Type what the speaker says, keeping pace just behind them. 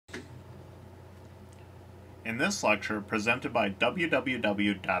In this lecture, presented by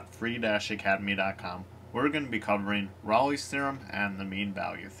www.free-academy.com, we're going to be covering Rolle's theorem and the mean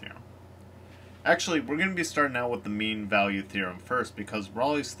value theorem. Actually, we're going to be starting out with the mean value theorem first because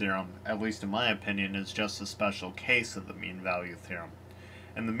Rolle's theorem, at least in my opinion, is just a special case of the mean value theorem.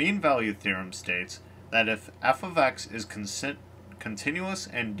 And the mean value theorem states that if f of x is continuous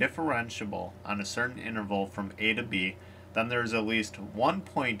and differentiable on a certain interval from a to b, then there is at least one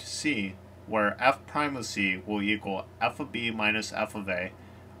point c where f prime of c will equal f of b minus f of a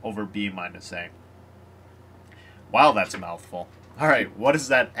over b minus a. Wow, that's a mouthful. Alright, what does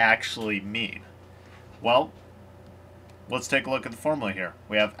that actually mean? Well, let's take a look at the formula here.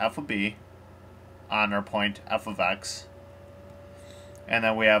 We have f of b on our point f of x, and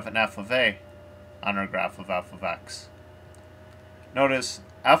then we have an f of a on our graph of f of x. Notice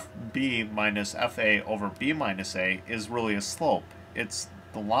fb minus fa over b minus a is really a slope. It's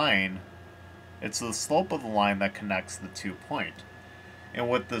the slope of the line that connects the 2 points. And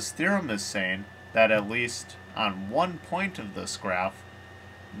what this theorem is saying, that at least on one point of this graph,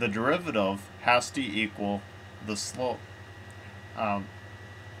 the derivative has to equal the slope. The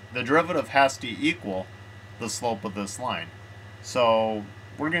derivative has to equal the slope of this line. So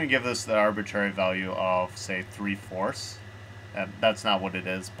we're going to give this the arbitrary value of, say, 3/4. And that's not what it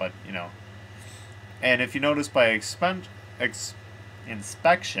is, but, you know. And if you notice by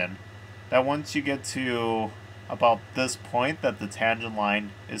inspection, that once you get to about this point, that the tangent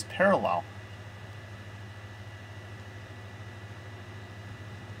line is parallel.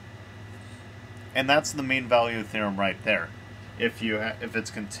 And that's the mean value theorem right there. If it's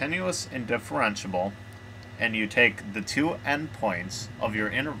continuous and differentiable, and you take the two endpoints of your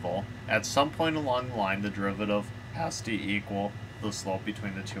interval, at some point along the line, the derivative has to equal the slope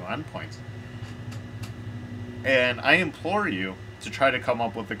between the two endpoints. And I implore you to try to come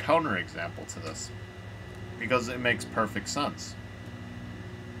up with a counterexample to this, because it makes perfect sense.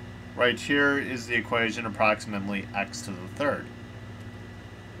 Right here is the equation approximately x to the third.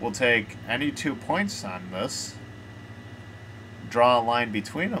 We'll take any 2 points on this, draw a line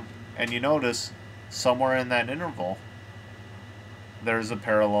between them, and you notice somewhere in that interval there's a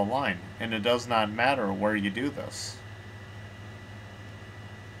parallel line, and it does not matter where you do this.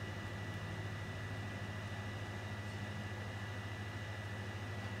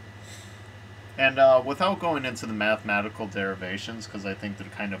 And without going into the mathematical derivations, because I think they're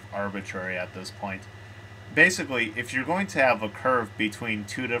kind of arbitrary at this point, basically, if you're going to have a curve between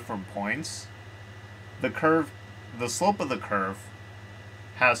two different points, the slope of the curve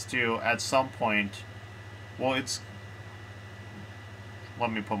has to, at some point, well,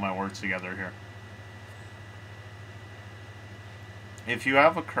 let me put my words together here. If you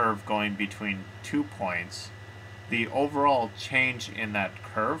have a curve going between 2 points, the overall change in that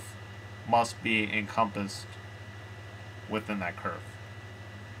curve must be encompassed within that curve.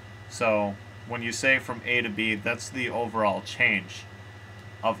 So when you say from A to B, that's the overall change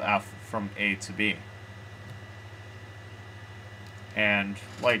of f from A to B. And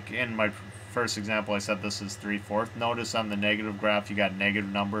like in my first example, I said this is 3/4. Notice on the negative graph you got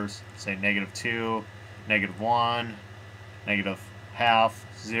negative numbers, say -2, -1, -0.5,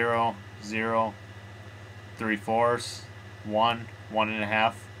 0, 0, 3/4, 1,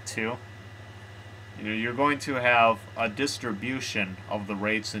 1.5, 2. You're going to have a distribution of the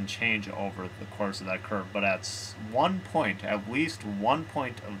rates and change over the course of that curve, but at one point, at least one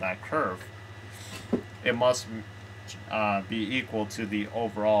point of that curve, it must be equal to the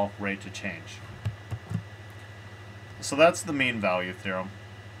overall rate of change. So that's the mean value theorem.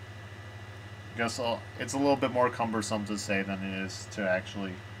 I guess it's a little bit more cumbersome to say than it is to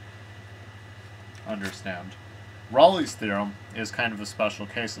actually understand. Rolle's theorem is kind of a special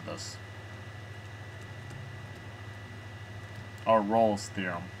case of this. Or Rolle's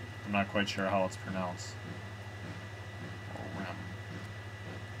theorem. I'm not quite sure how it's pronounced.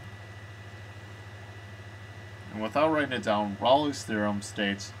 And without writing it down, Rolle's theorem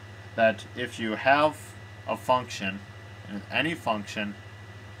states that if you have a function, any function,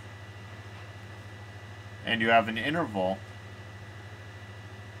 and you have an interval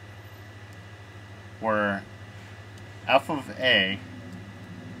where f of a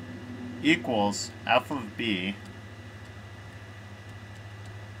equals f of b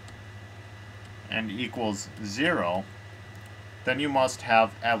and equals 0, then you must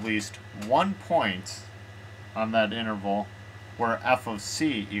have at least one point on that interval where f of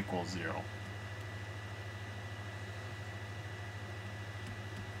c equals 0.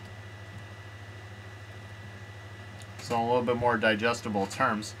 So in a little bit more digestible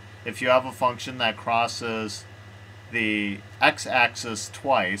terms, if you have a function that crosses the x-axis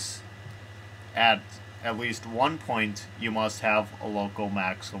twice at at least one point you must have a local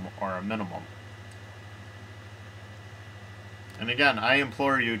maximum or a minimum. And again, I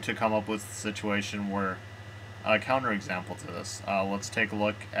implore you to come up with a situation where a counterexample to this. Let's take a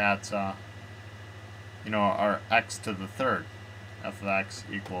look at our x to the third. F of x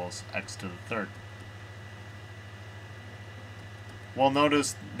equals x to the third. Well,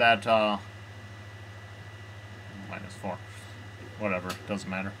 notice that minus 4. Whatever, doesn't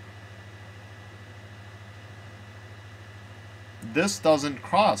matter. This doesn't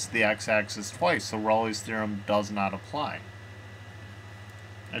cross the x-axis twice, so Rolle's theorem does not apply.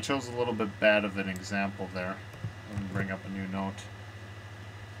 I chose a little bit bad of an example there. Let me bring up a new note.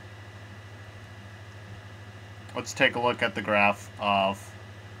 Let's take a look at the graph of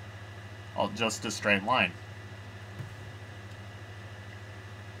just a straight line.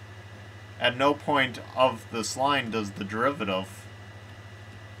 At no point of this line does the derivative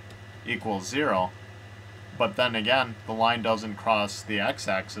equal 0, but then again, the line doesn't cross the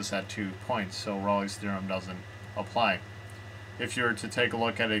x-axis at 2 points, so Rolle's theorem doesn't apply. If you were to take a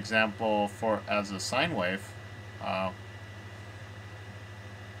look at an example as a sine wave,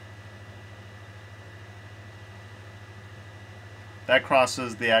 that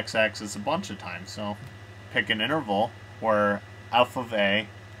crosses the x-axis a bunch of times. So pick an interval where f of a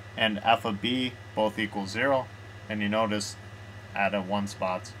and f of b both equal 0, and you notice at one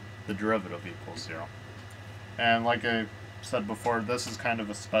spot the derivative equals 0. And like I said before, this is kind of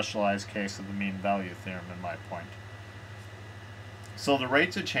a specialized case of the mean value theorem in my point. So the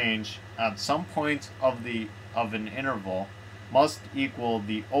rate of change at some point of an interval must equal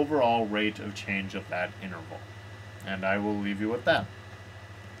the overall rate of change of that interval. And I will leave you with that.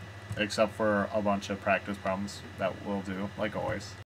 Except for a bunch of practice problems that we'll do, like always.